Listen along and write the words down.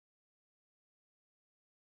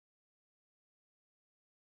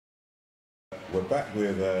we're back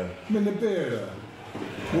with Menabrea.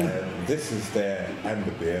 this is their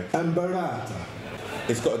Amber Beer. Ambrata.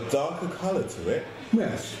 It's got a darker colour to it.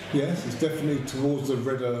 Yes, it's definitely towards the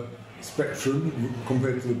redder spectrum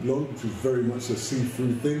compared to the blonde, which is very much a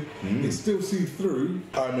see-through thing. It's still see-through.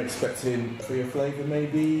 I'm expecting for your flavour,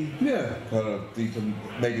 maybe. Yeah. Kind of deeper,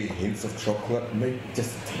 maybe hints of chocolate, maybe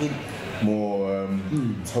just a hint more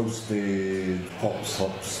toasted hops.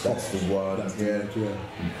 That's the word. That's the word, yeah.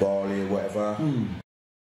 Barley or whatever.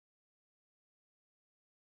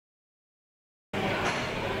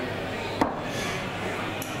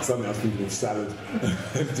 Suddenly I was thinking of salad.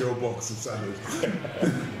 Do a box of salad.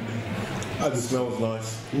 It smells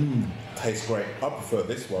nice. Tastes great. I prefer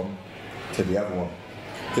this one to the other one.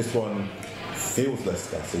 This one feels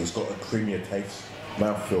less gassy. It's got a creamier taste.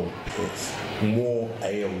 Mouthfeel. It's more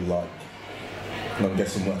ale-like. And I'm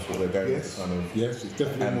guessing that's what they're going with. Kind of. Yes, it's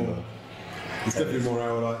definitely more. It's definitely more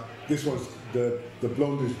ale-like. This one's the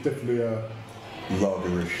blonde is definitely a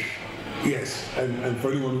lagerish. Yes, and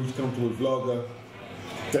for anyone who's comfortable with lager,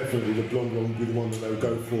 definitely the blonde one would be the one that they would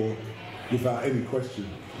go for without any question.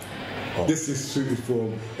 Oh. This is suited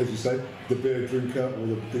for, as you say, the beer drinker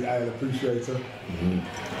or the ale appreciator.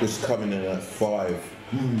 It's coming in at 5.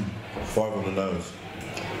 5 on the nose.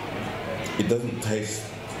 It doesn't taste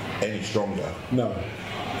any stronger. No.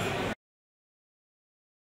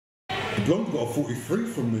 The blonde got a 43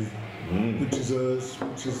 from me, which is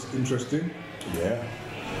interesting. Yeah.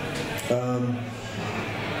 And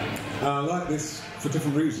I like this for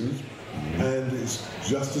different reasons, and it's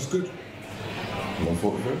just as good. Number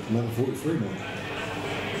 43? Number 43 now.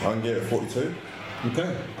 I can give it 42.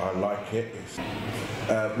 Okay. I like it.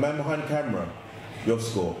 Man behind the camera, your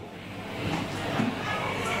score?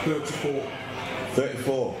 34.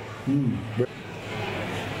 34.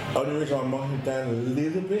 Only reason I'm marking it down a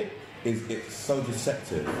little bit is it's so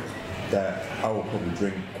deceptive that I will probably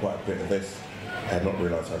drink quite a bit of this and not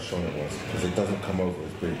realise how strong it was, because it doesn't come over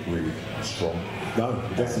as being really strong. No,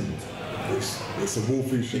 it doesn't. It's a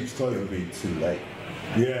wolfy sheep's toe. It'll be too late.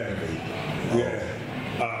 Yeah.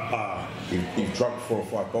 You've drunk 4 or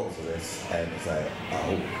 5 bottles of this and it's like,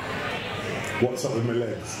 what's up with my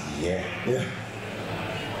legs? Yeah.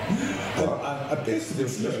 It's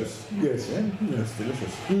delicious. Yes. It's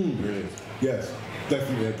delicious. It really is. Yes,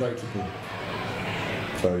 definitely a great tickle.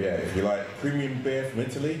 So yeah, if you like premium beer from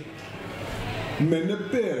Italy,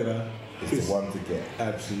 Menabrea is the one to get.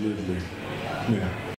 Absolutely. Yeah.